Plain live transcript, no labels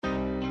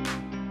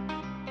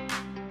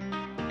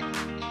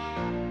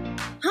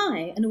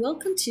Hi, and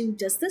welcome to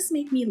Does This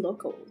Make Me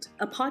Look Old?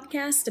 A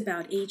podcast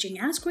about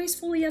aging as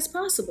gracefully as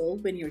possible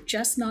when you're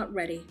just not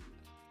ready.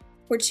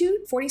 We're two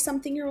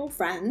 40-something-year-old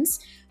friends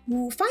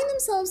who find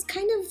themselves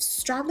kind of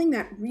straddling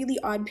that really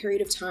odd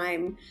period of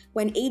time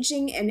when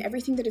aging and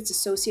everything that it's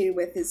associated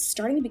with is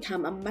starting to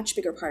become a much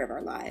bigger part of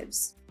our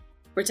lives.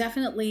 We're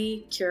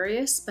definitely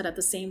curious, but at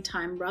the same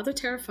time rather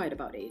terrified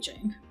about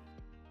aging.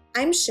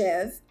 I'm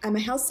Shiv. I'm a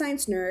health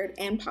science nerd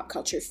and pop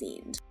culture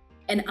fiend.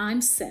 And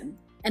I'm Sim,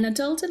 an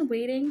adult in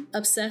waiting,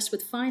 obsessed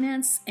with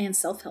finance and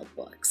self-help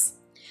books.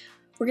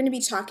 We're going to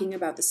be talking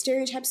about the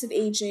stereotypes of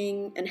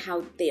aging and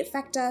how they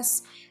affect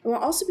us. And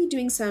we'll also be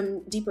doing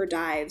some deeper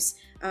dives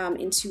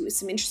into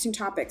some interesting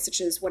topics,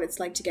 such as what it's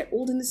like to get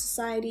old in the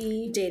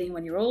society, Dating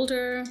when you're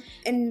older,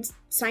 and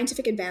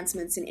scientific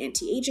advancements in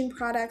anti-aging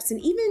products, and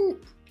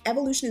even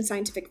evolution in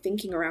scientific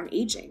thinking around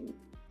aging.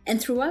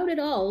 And throughout it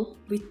all,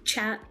 we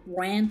chat,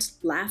 rant,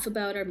 laugh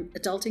about our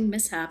adulting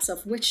mishaps,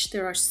 of which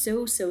there are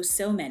so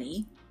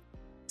many.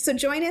 So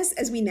join us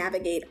as we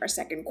navigate our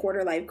second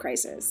quarter life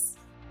crisis.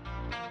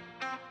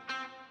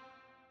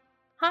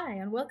 Hi,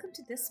 and welcome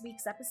to this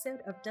week's episode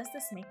of Does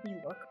This Make Me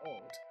Look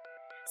Old?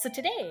 So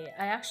today,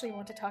 I actually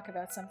want to talk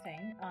about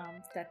something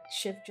that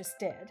Shiv just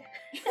did.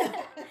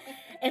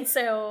 And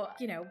so,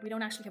 we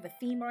don't actually have a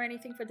theme or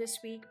anything for this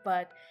week,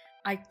 but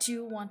I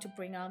do want to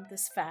bring on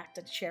this fact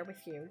and share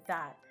with you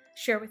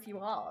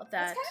all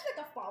that... It's kind of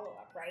like a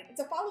follow-up, right? It's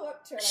a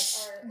follow-up to our...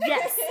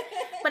 Yes,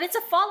 but it's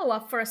a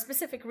follow-up for a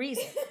specific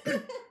reason.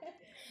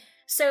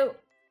 So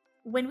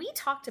when we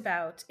talked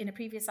about, in a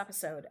previous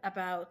episode,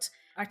 about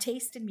our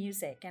taste in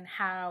music and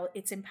how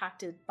it's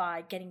impacted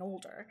by getting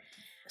older,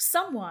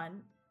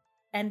 someone,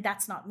 and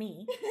that's not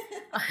me...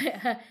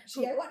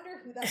 Gee, I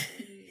wonder who that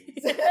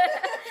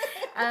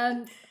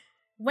is.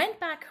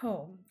 Went back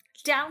home,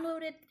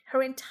 downloaded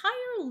her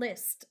entire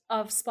list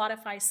of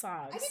Spotify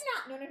songs. I did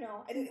not.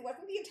 No. It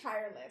wasn't the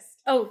entire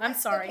list. Oh, I'm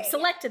sorry. Okay,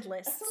 selected yeah.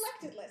 list. A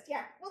selected list,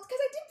 yeah. Well, it's because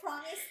I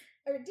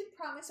did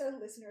promise our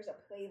listeners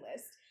a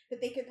playlist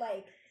that they could,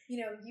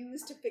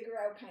 use to figure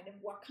out kind of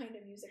what kind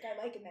of music I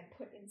like and then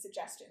put in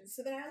suggestions.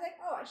 So then I was like,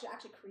 I should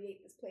actually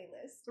create this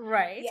playlist.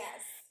 Right.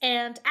 Yes.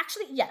 And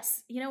actually,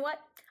 yes. You know what?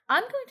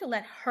 I'm going to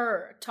let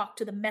her talk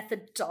to the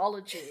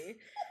methodology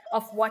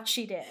of what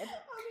she did. Okay.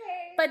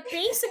 But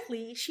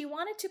basically, she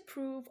wanted to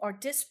prove or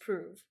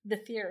disprove the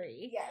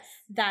theory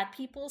that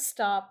people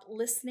stop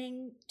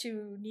listening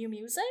to new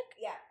music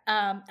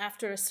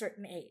after a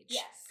certain age.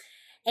 Yes.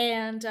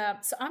 And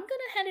so I'm going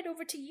to hand it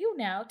over to you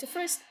now to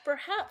first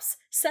perhaps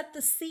set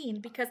the scene,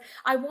 because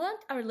I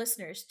want our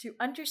listeners to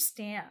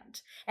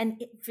understand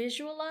and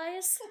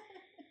visualize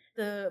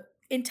the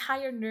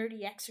entire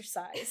nerdy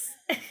exercise.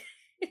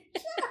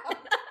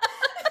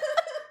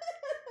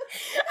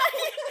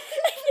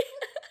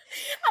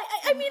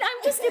 I mean,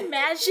 I'm just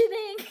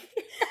imagining.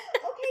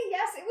 Okay,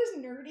 yes, it was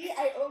nerdy.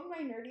 I own my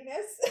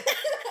nerdiness.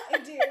 I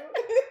do.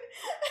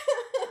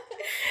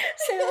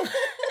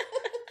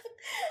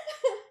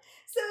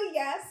 So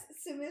yes,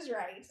 Sim is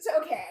right.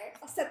 So okay,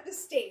 I'll set the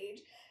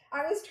stage.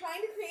 I was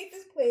trying to create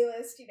this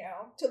playlist,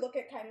 to look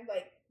at kind of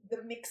like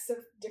the mix of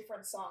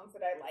different songs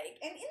that I like.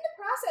 And in the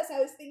process,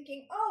 I was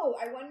thinking,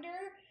 I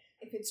wonder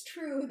if it's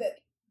true that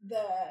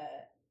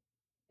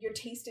your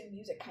taste in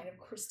music kind of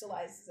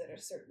crystallizes at a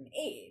certain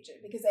age,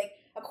 because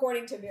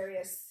according to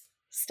various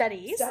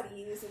studies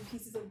and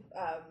pieces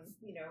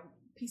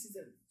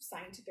of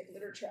scientific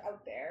literature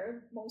out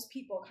there, most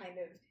people kind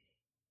of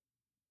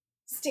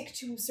stick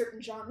to certain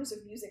genres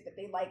of music that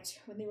they liked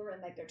when they were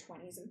in their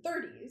 20s and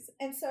 30s.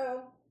 And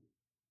so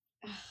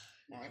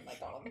now I'm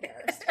all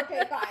embarrassed.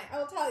 Okay, fine. I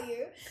will tell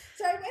you.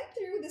 So I went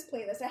through this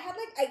playlist. I had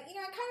I kind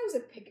of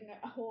was picking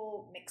a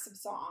whole mix of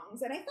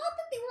songs, and I thought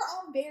that they were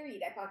all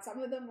varied. I thought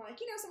some of them were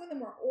some of them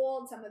were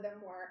old, some of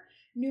them were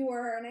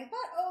newer, and I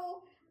thought,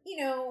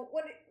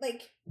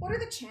 what are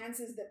the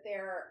chances that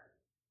they're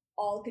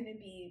all going to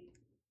be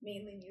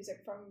mainly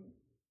music from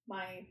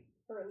my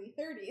early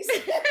 30s?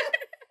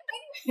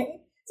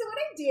 Anyway, so what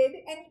I did,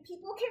 and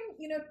people can,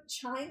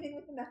 chime in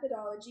with the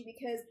methodology,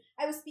 because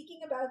I was speaking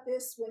about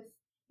this with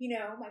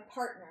my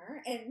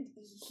partner, and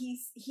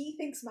he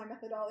thinks my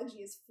methodology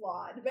is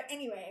flawed. But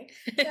anyway,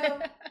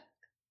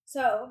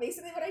 so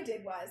basically what I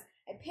did was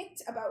I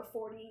picked about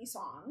 40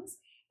 songs,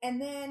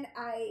 and then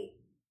I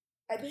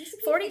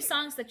basically 40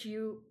 songs that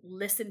you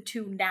listen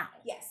to now.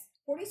 Yes,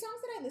 40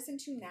 songs that I listen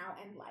to now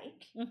and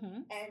like,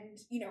 and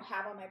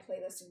have on my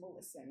playlist and will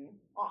listen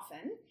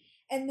often,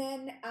 and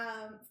then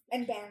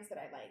and bands that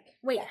I like.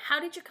 Wait,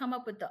 how did you come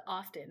up with the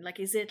often?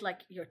 Is it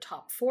your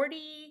top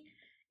 40?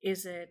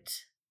 Is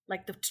it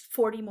the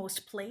 40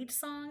 most played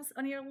songs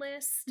on your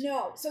list?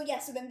 No. So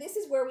then this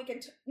is where we can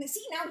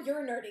see, now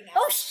you're nerding out.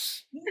 Oh,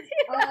 shh! See,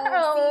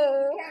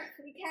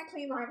 you can't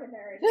claim I'm a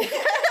nerd.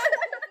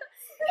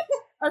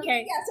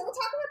 Okay. Yeah, so we'll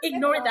talk about the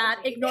Ignore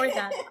methodology.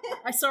 that.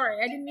 I'm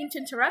sorry, I didn't mean to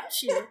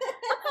interrupt you.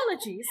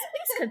 Apologies.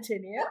 Please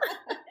continue.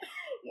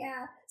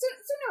 Yeah. So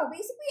no,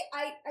 basically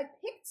I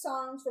picked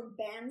songs from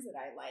bands that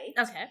I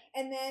liked. Okay.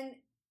 And then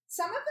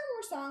some of them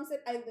were songs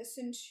that I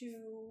listened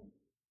to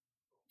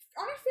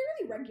on a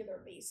fairly regular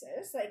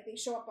basis. Like they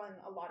show up on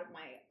a lot of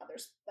my other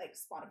like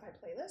Spotify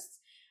playlists.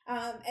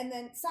 And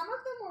then some of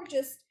them were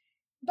just,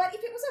 but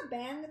if it was a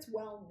band that's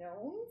well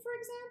known, for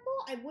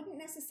example, I wouldn't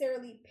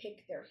necessarily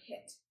pick their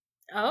hit.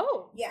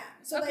 Oh. Yeah.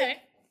 So okay.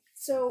 like,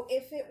 so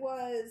if it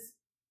was,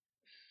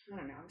 I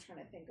don't know, I'm trying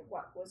to think of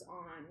what was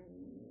on.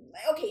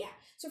 Okay, yeah.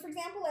 So for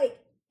example, like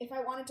if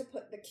I wanted to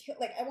put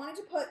I wanted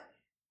to put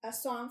a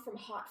song from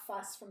Hot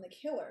Fuss from the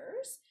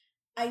Killers,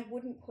 I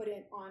wouldn't put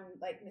it on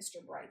like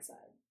Mr.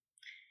 Brightside.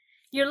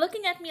 You're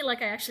looking at me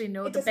like I actually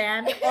know the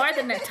band or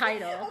the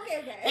title.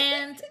 Okay.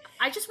 And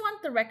I just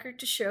want the record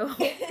to show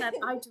that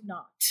I do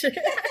not.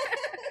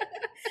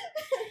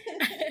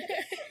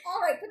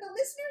 All right, for the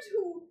listeners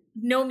who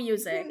know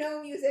music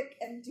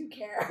and do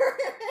care.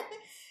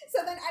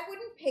 So then I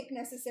wouldn't pick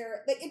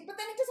necessarily but then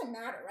it doesn't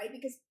matter, right?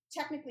 Because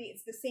technically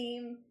it's the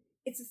same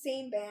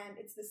band,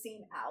 it's the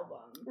same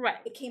album. Right.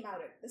 It came out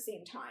at the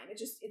same time.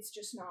 It's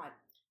just not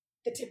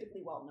the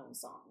typically well-known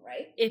song,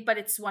 right? But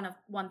it's one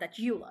that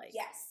you like.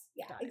 Yes.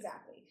 Yeah,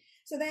 exactly.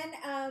 So then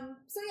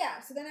so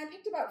then I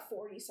picked about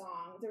 40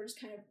 songs. They were just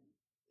kind of,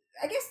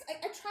 I guess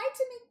I tried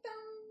to make them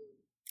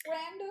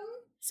random.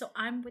 So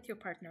I'm with your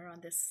partner on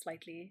this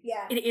slightly.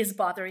 Yeah. It is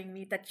bothering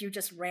me that you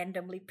just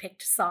randomly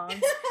picked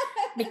songs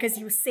because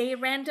you say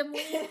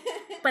randomly,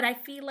 but I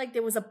feel like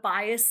there was a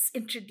bias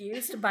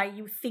introduced by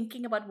you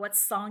thinking about what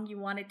song you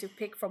wanted to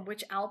pick from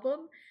which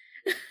album.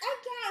 I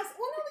guess.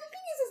 Well, no, the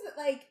thing is that,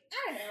 like, I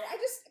don't know,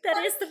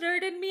 That is the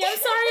nerd in me. I'm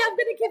sorry, I'm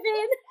gonna give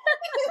in.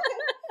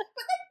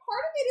 But, like,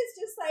 part of it is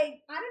just,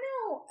 like, I don't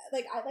know,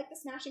 like, I like the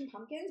Smashing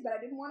Pumpkins, but I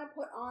didn't want to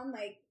put on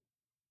the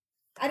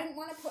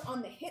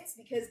hits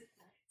because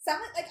I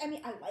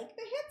like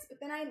the hits, but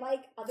then I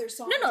like other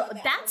songs. No,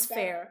 that's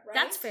fair. Right?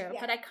 That's fair.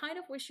 Yeah. But I kind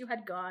of wish you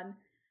had gone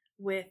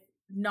with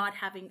not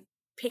having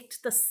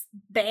picked the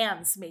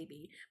bands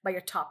maybe by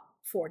your top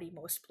 40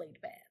 most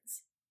played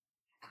bands.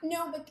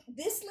 No, but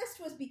this list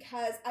was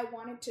because I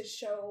wanted to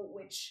show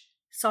which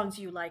songs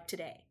you like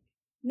today.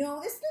 No,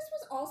 this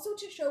was also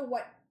to show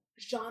what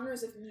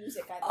genres of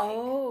music I like.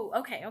 Oh,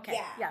 okay.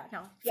 Yeah,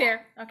 no,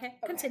 fair. Yeah. Okay,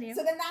 continue.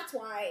 So then that's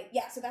why,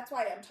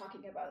 I'm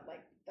talking about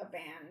like the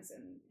bands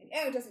and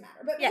it doesn't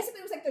matter. But basically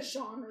it was like the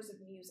genres of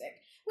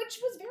music, which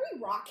was very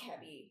rock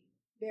heavy.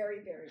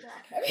 Very, very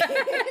rock heavy.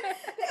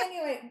 But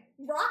anyway,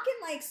 rock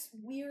and like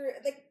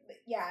weird,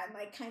 and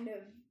like kind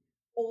of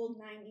old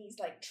 90s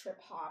like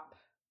trip hop.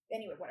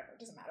 Anyway, whatever, it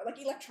doesn't matter. Like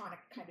electronic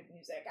kind of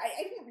music.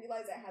 I didn't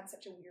realize I had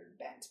such a weird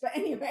bent. But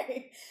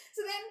anyway,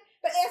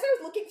 but as I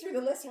was looking through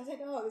the list, I was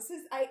like, oh,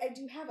 I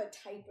do have a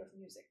type of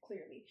music,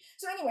 clearly.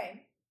 So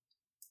anyway,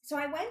 so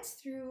I went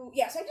through,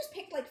 so I just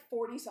picked like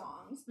 40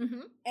 songs.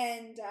 Mm-hmm.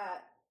 And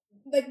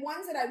like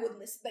ones that I would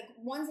listen,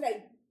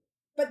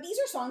 but these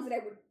are songs that I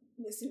would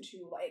listen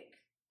to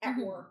like at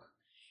mm-hmm. work.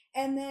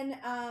 And then,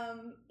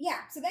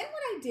 so then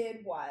what I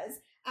did was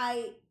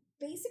I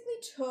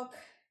basically took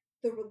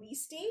the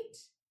release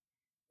date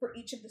for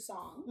each of the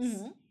songs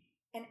mm-hmm.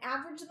 and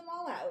average them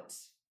all out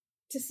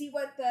to see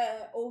what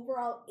the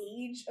overall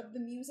age of the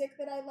music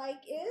that I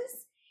like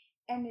is.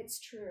 And it's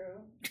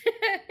true.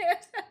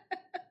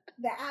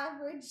 The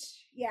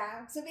average,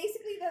 so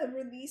basically the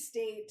release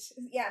date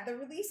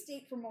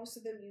for most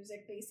of the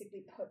music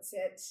basically puts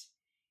it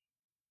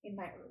in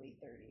my early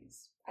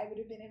 30s. I would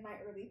have been in my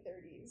early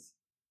 30s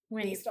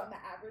based on the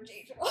average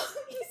age of all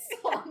of these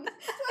songs.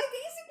 So I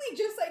basically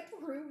just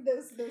proved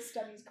those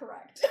studies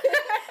correct.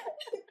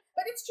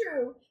 But it's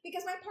true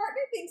because my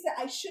partner thinks that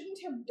I shouldn't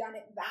have done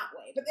it that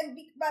way.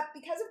 But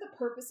because of the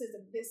purposes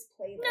of this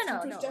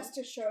playlist, which was just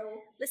to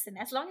show. Listen,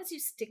 as long as you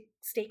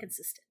stay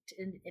consistent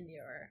in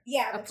your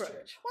that's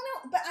approach. True. Well,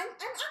 no, but I'm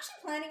actually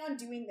planning on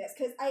doing this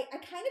because I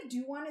kind of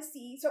do want to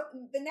see. So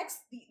the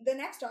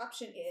next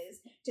option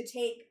is to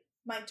take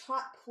my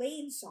top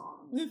played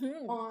songs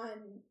mm-hmm.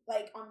 on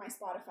my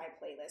Spotify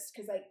playlist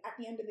because at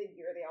the end of the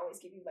year they always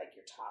give you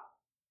your top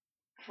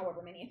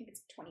however many, I think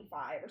it's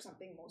 25 or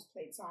something most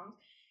played songs.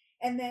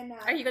 And then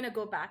are you going to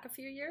go back a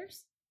few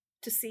years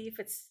to see if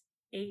it's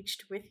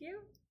aged with you?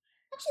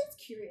 Actually, it's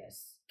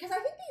curious because I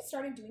think they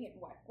started doing it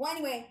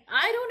anyway.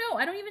 I don't know.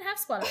 I don't even have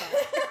Spotify.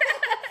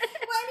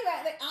 Well,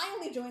 anyway, I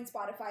only joined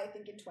Spotify I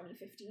think in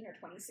 2015 or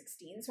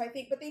 2016. So I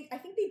think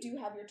they do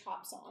have your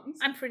top songs.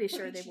 I'm pretty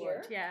sure they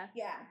would. Yeah.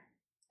 Yeah.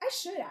 I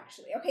should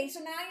actually. Okay, so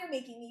now you're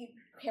making me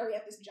carry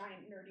out this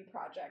giant nerdy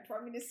project where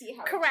I'm going to see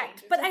how correct, it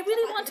changes. But I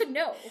really want to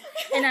know.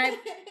 And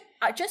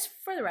I just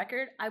for the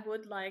record, I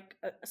would like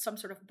some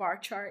sort of bar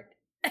chart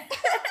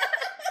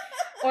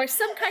or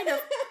some kind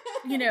of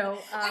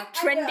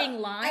trending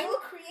line. I will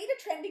create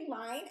a trending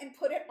line and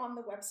put it on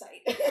the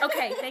website.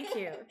 Okay, thank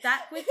you.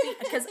 That would be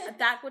because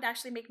that would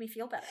actually make me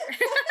feel better.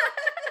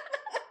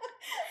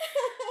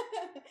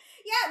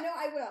 Yeah, no,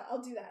 I will.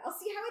 I'll do that. I'll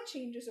see how it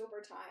changes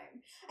over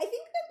time. I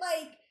think that,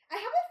 I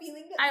have a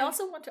feeling that... I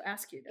also want to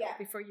ask you, though,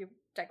 before you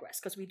digress,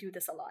 because we do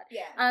this a lot.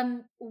 Yeah.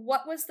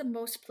 What was the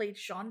most played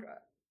genre?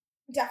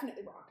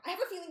 Definitely rock. I have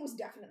a feeling it was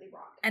definitely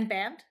rock. And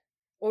band?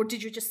 Or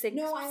did you just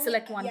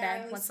select one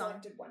band, one song? I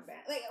selected one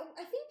band. I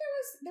think there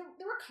there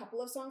were a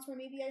couple of songs where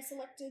maybe I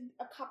selected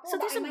a couple, So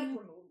but I might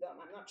remove them.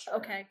 I'm not sure.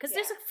 Okay, because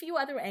there's a few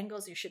other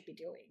angles you should be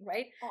doing,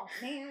 right? Oh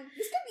man,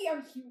 this could be a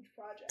huge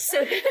project.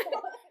 So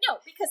no,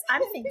 because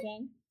I'm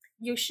thinking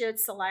you should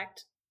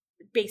select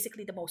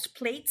basically the most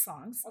played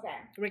songs, okay,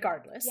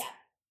 regardless. Yeah.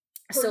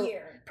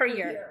 Per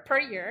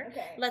year.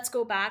 Okay. Let's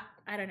go back,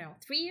 I don't know,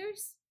 3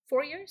 years,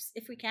 4 years,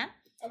 if we can.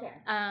 Okay.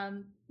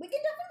 We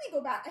can definitely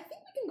go back. I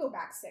think we can go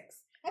back 6.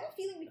 I have a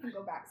feeling we can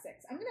go back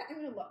 6. I'm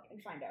gonna look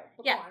and find out.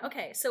 But yeah.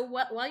 Okay. So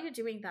while you're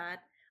doing that,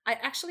 I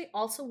actually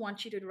also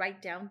want you to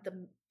write down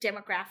the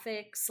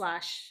demographic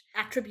 /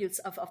 attributes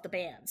of the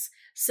bands.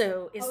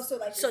 So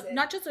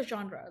not just a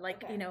genre,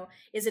 like, okay. you know,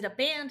 is it a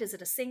band? Is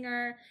it a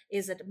singer?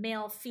 Is it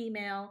male,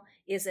 female?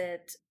 Is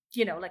it,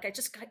 you know, like I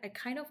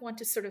kind of want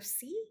to sort of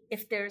see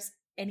if there's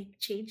any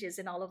changes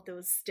in all of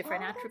those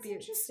different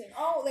attributes. That's interesting.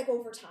 Oh, like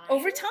over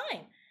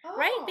time. Oh.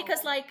 Right?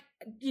 Because, like,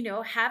 you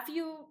know, have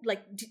you,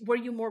 like, were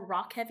you more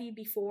rock heavy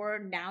before?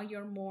 Now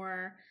you're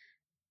more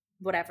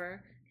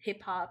whatever,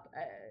 hip hop,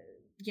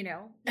 you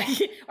know,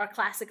 or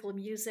classical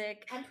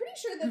music. I'm pretty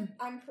sure that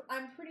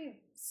I'm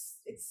pretty,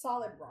 it's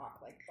solid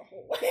rock, like, the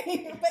whole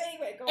way. But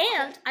anyway, go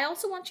on. And I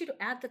also want you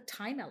to add the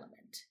time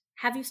element.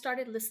 Have you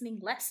started listening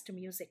less to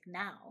music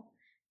now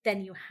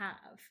than you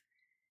have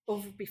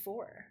over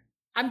before?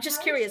 I'm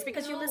just curious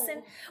because you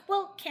listen.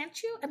 Well,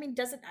 can't you? I mean,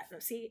 does it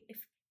see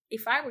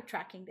if I were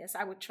tracking this,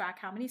 I would track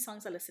how many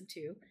songs I listen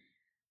to,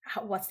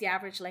 what's the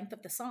average length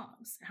of the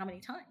songs, how many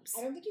times.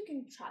 I don't think you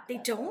can track. They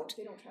don't.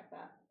 They don't track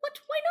that. What?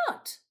 Why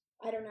not?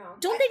 I don't know.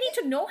 Don't they need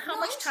to know how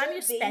much time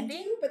you're spending?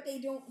 They do, but they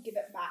don't give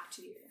it back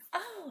to you.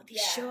 Oh, they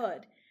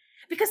should.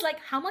 Because, like,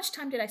 how much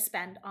time did I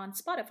spend on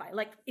Spotify?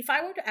 Like, if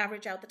I were to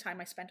average out the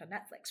time I spent on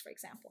Netflix, for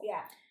example.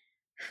 Yeah.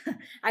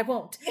 I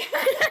won't. You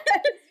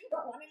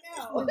don't want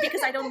to know.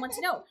 Because I don't want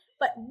to know.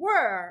 But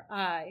were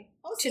I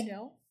to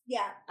know,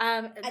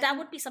 that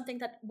would be something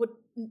that would,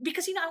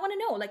 because, you know, I want to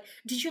know, like,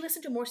 did you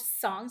listen to more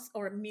songs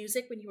or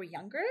music when you were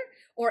younger,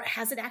 or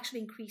has it actually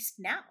increased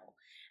now?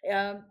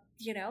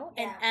 You know,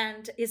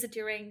 and is it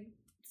during,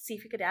 see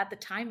if you could add the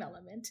time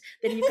element,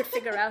 then you could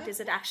figure out, is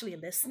it actually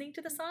listening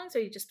to the songs, or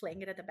are you just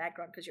playing it in the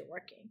background because you're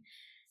working?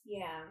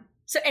 Yeah.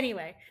 So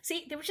anyway,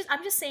 see,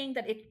 I'm just saying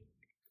that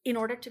in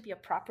order to be a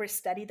proper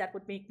study, that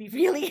would make me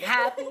really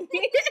happy.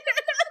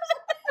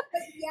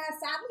 But yeah,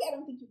 sadly, I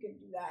don't think you can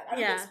do that. I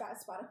don't think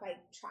Spotify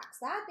tracks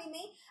that. They may,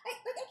 I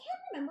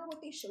can't remember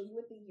what they show you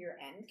at the year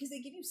end, because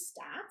they give you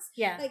stats.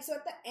 Yeah. Like, so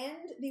at the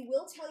end, they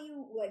will tell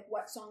you, like,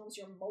 what song was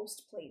your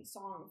most played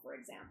song, for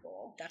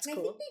example. That's cool.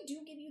 I think they do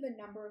give you the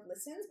number of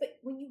listens, but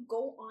when you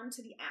go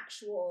onto the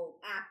actual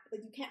app,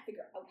 like, you can't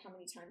figure out how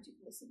many times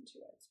you've listened to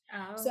it.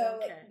 Oh, so,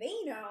 like,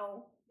 they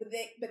know, but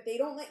they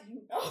don't let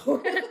you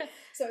know.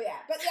 So,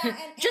 yeah. But, yeah.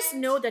 And just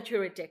know that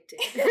you're addicted.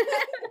 Exactly.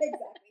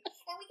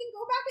 And we can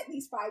go back at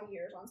least 5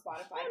 years on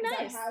Spotify, because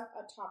nice. I have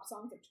a top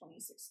songs of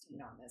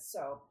 2016 on this,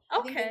 so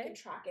I think you can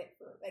track it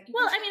for, like.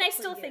 Well, I mean, I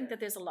still think that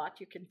there's a lot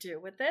you can do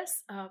with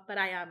this, but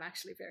I am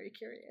actually very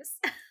curious.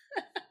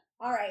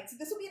 All right, so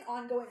this will be an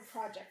ongoing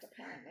project,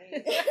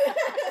 apparently.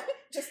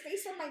 Just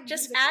based on my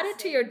just add it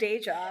to your day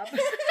job.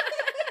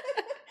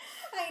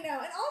 I know,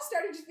 and all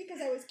started just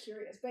because I was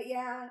curious, but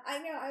yeah, I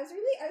know, I was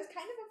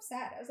kind of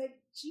upset. I was like,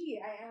 gee,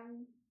 I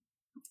am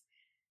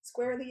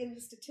squarely in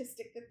the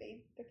statistic that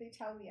they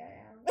tell me I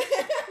am.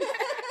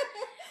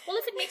 Well,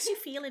 if it makes you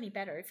feel any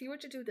better, if you were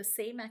to do the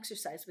same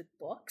exercise with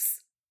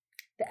books,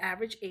 the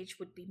average age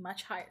would be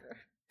much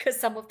higher, because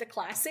some of the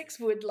classics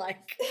would,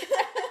 like,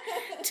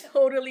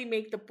 totally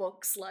make the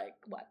books, like,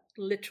 what,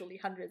 literally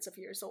hundreds of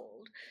years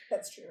old.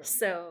 That's true.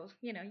 So,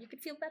 you know, you could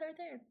feel better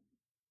there.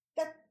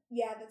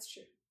 That's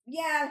true.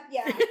 Yeah.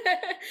 Well,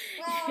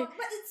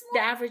 but it's more...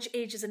 The average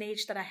age is an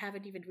age that I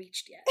haven't even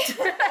reached yet.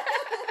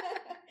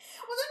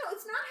 Well, no,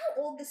 it's not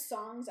how old the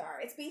songs are.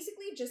 It's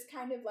basically just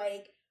kind of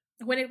like...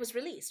 when it was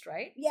released,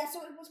 right? Yeah,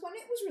 so it was when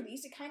it was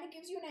released. It kind of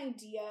gives you an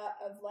idea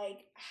of,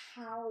 like,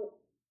 how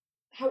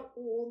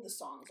old the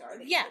songs are.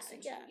 Yeah.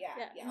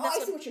 Oh, I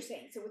see what you're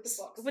saying. So with the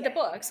books. With the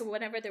books, so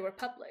whenever they were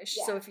published.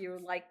 Yeah. So if you're,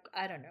 like,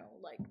 I don't know,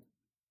 like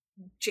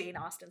Jane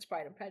Austen's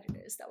Pride and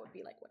Prejudice, that would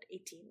be like, what,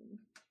 18...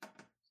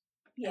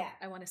 Yeah.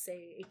 I want to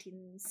say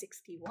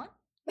 1861.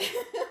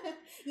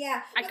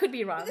 Yeah. I could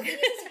be wrong. But the thing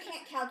is, you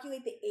can't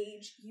calculate the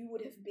age you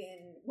would have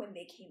been when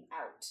they came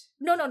out.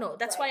 No.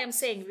 That's why I'm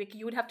saying, like,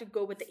 you would have to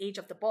go with the age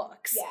of the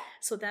books. Yeah.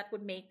 So that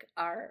would make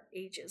our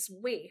ages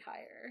way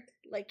higher.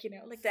 Like, you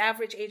know, like the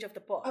average age of the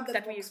book. Of the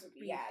that books would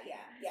be, yeah.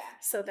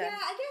 So then... Yeah,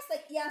 I guess,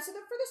 like, so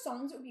for the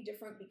songs it would be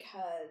different,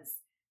 because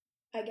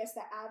I guess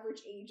the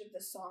average age of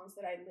the songs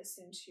that I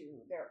listen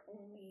to, they're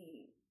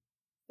only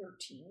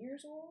 13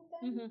 years old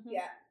then? Mm-hmm.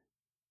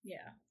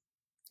 Yeah.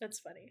 That's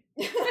funny.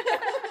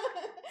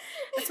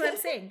 That's That's what I'm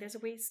saying. There's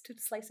ways to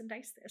slice and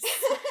dice this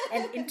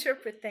and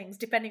interpret things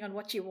depending on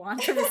what you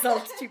want the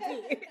result to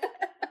be.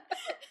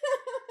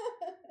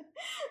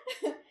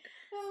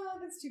 Oh,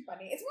 that's too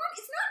funny. It's not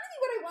really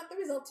what I want the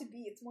result to be.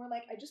 It's more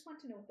like, I just want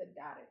to know what the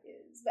data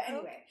is. But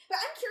anyway, but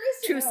I'm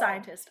curious to know. True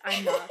scientist.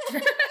 I'm not.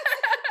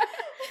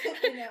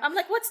 I'm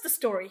like, what's the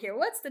story here?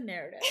 What's the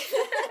narrative?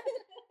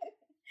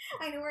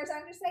 I know, whereas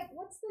I'm just like,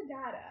 what's the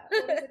data?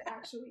 What is it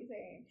actually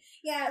saying?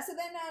 Yeah. So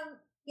then,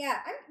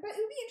 but it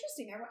would be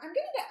interesting. I'm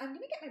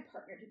gonna get my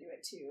partner to do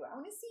it too. I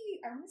want to see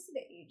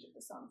the age of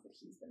the songs that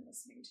he's been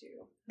listening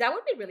to. That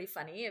would be really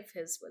funny if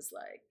his was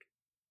like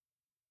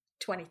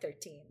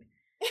 2013.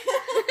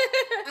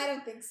 I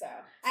don't think so.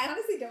 I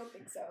honestly don't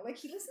think so. Like,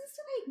 he listens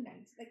to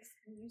like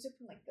music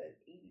from like the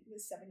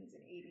 70s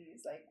and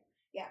 80s. Like,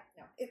 yeah,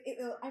 no,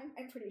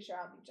 I'm pretty sure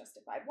I'll be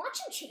justified. Watch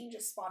him change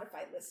his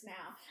Spotify list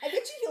now. I bet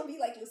you he'll be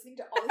like listening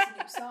to all his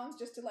new songs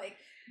just to like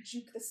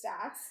juke the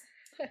stats.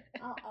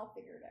 I'll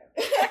figure it out.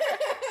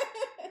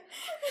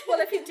 Well,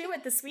 if you do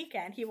it this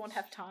weekend, he won't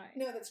have time.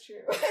 No, that's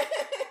true.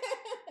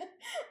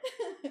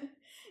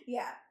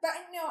 Yeah, but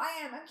no,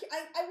 I am.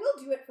 I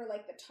will do it for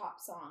like the top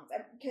songs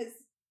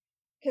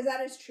because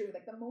that is true.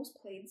 Like, the most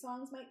played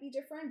songs might be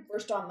different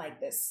first on like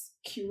this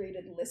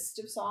curated list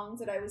of songs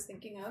that I was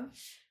thinking of.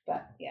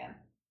 But yeah,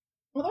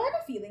 although I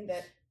have a feeling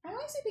that I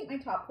honestly think my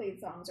top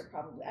played songs are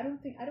probably. I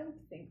don't think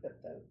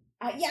that the.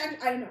 I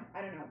don't know.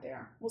 I don't know what they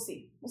are. We'll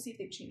see. We'll see if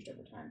they've changed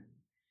over time.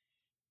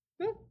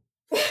 Well,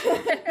 and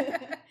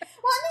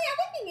the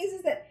other thing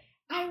is that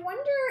I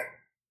wonder.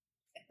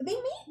 They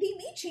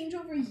may change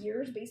over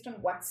years based on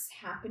what's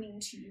happening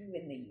to you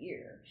in the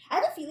year. I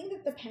have a feeling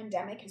that the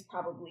pandemic has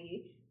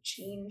probably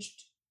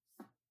changed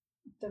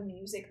the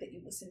music that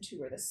you listen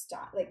to, or the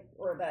style, like,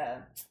 or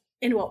the.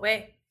 In what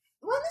way?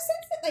 Well, in the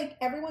sense that like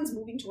everyone's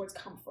moving towards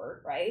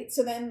comfort, right?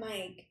 So then,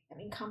 like, I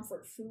mean,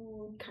 comfort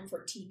food,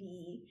 comfort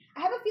TV. I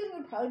have a feeling it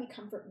would probably be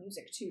comfort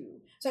music too.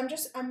 So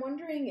I'm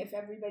wondering if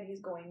everybody's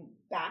going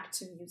back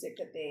to music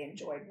that they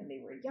enjoyed when they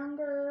were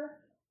younger.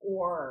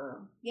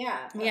 Or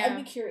I'd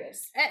be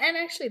curious. And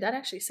actually, that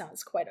actually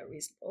sounds quite a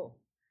reasonable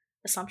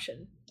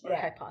assumption or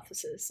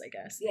hypothesis, I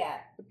guess. Yeah,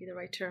 would be the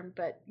right term.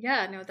 But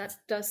yeah, no, that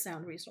does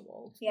sound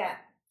reasonable. Yeah,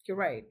 you're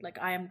right. Like,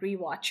 I am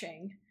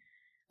rewatching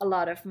a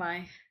lot of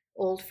my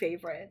old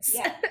favorites.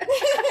 Yeah.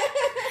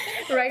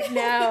 Right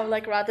now,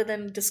 like, rather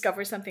than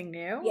discover something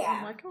new,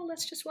 I'm like, oh,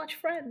 let's just watch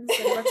Friends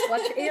and let's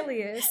watch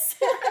Alias.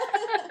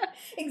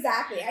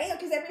 Exactly. I know,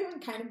 because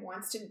everyone kind of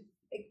wants to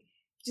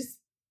just.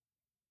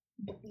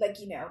 Like,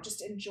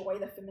 just enjoy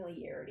the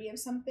familiarity of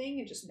something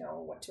and just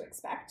know what to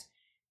expect,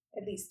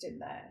 at least in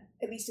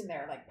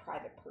their like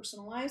private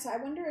personal lives. I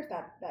wonder if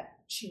that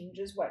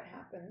changes what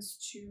happens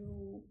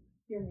to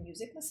your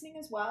music listening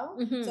as well.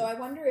 Mm-hmm. So I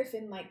wonder if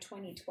in like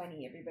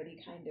 2020 everybody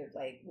kind of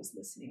like was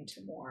listening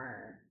to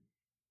more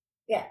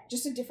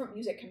just a different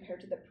music compared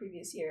to the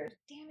previous year.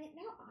 Damn it,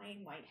 now I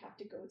might have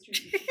to go through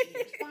each of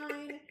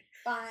these.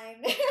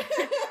 Fine.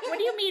 What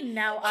do you mean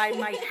now I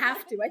might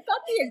have to? I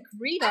thought we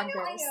agreed on this.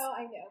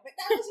 I know. But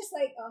that was just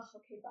like, oh,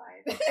 okay,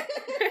 fine.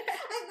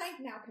 I'm like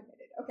now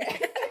committed. Okay.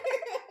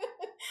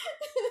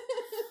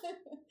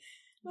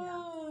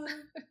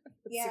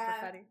 That's super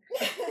funny.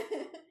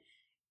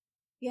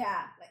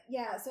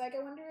 Yeah. So like,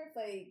 I wonder if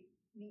like,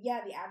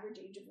 the average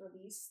age of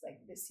release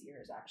like this year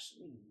is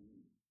actually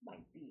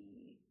might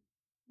be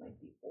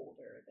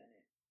older than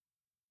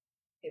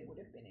it would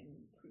have been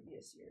in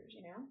previous years,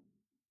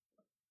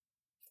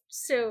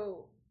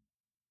 So,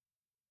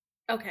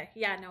 okay,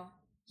 no,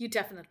 you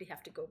definitely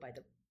have to go by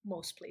the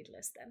most played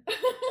list then.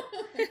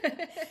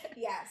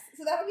 Yes,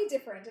 so that'll be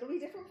different. It'll be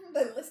different from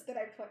the list that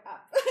I put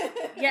up.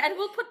 Yeah, and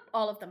we'll put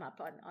all of them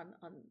up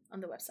on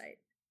the website.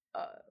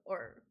 Well,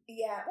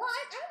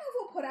 I don't know if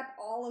we'll put up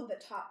all of the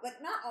top,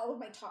 like not all of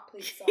my top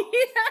played songs.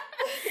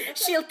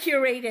 She'll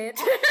curate it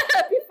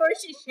before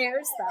she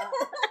shares that.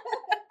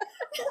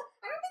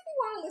 I don't think they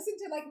want to listen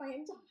to like my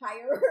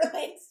entire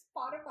like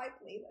Spotify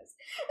playlist.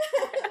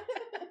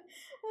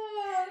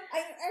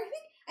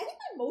 I think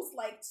my most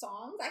liked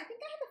songs. I think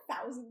I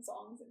have 1,000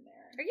 songs in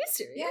there. Are you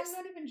serious? Yeah, I'm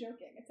not even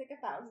joking. It's like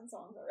 1,000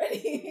 songs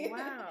already.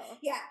 Wow.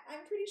 Yeah,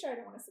 I'm pretty sure I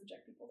don't want to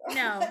subject people to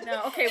that.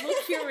 No. Okay, we'll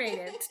curate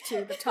it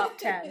to the top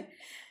 10.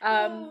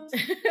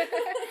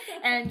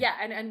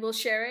 And we'll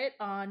share it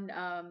on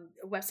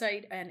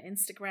website and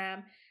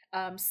Instagram.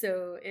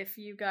 So if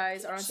you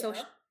guys are on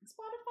social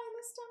Spotify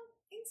list on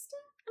Insta?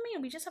 I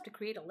mean, we just have to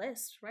create a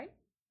list, right?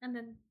 And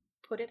then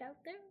put it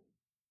out there.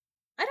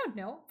 I don't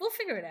know. We'll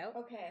figure it out.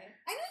 Okay.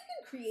 I know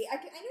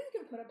you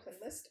can put a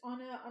playlist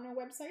on our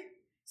website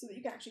so that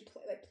you can actually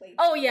play.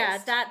 Oh yeah,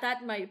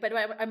 that might. But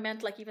I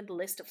meant like even the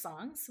list of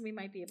songs. We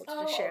might be able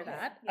to share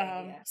that.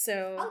 Yeah.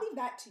 So I'll leave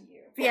that to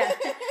you. Yeah,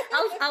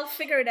 I'll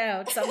figure it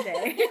out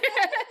someday.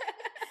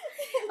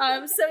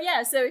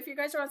 So if you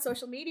guys are on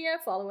social media,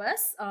 follow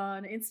us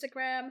on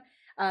Instagram.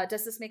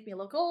 Does This Make Me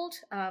Look Old?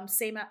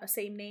 Same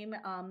name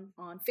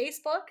on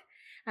Facebook.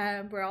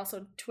 We're also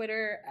on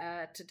Twitter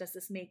Does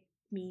This Make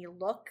Me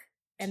Look?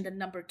 And the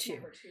number 2.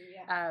 Number 2,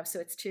 yeah. So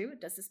it's 2.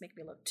 Does This Make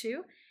Me Look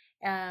 2?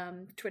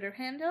 Twitter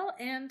handle,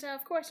 and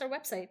of course our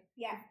website.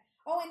 Yeah.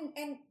 Oh, and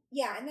then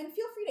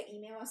feel free to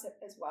email us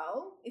as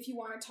well if you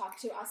want to talk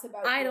to us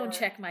about. I don't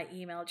check my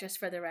email, just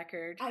for the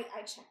record. I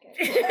check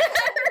it.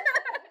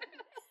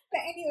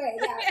 But Anyway,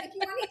 yeah, if you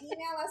want to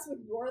email us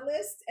with your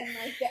list and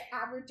like the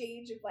average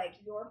age of like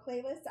your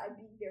playlist, I'd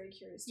be very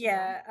curious to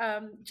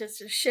know.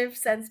 Just Shiv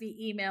sends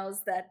me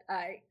emails that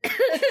I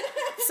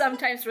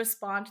sometimes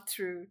respond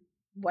through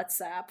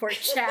WhatsApp or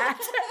chat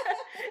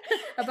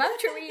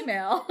about your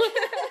email.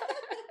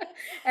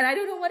 And I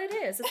don't know what it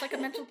is. It's like a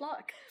mental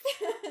block.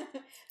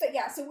 But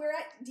yeah, so we're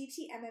at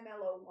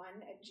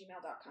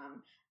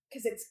dtmmlo1@gmail.com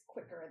because it's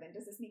quicker than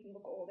does this make me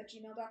look old at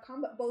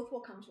gmail.com, but both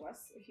will come to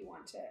us if you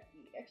want to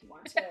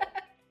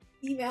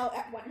email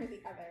at one or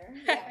the other.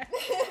 Yeah.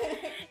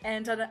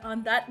 And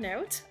on that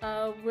note,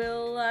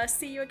 we'll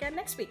see you again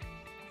next week.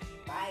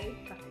 Bye.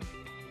 Bye.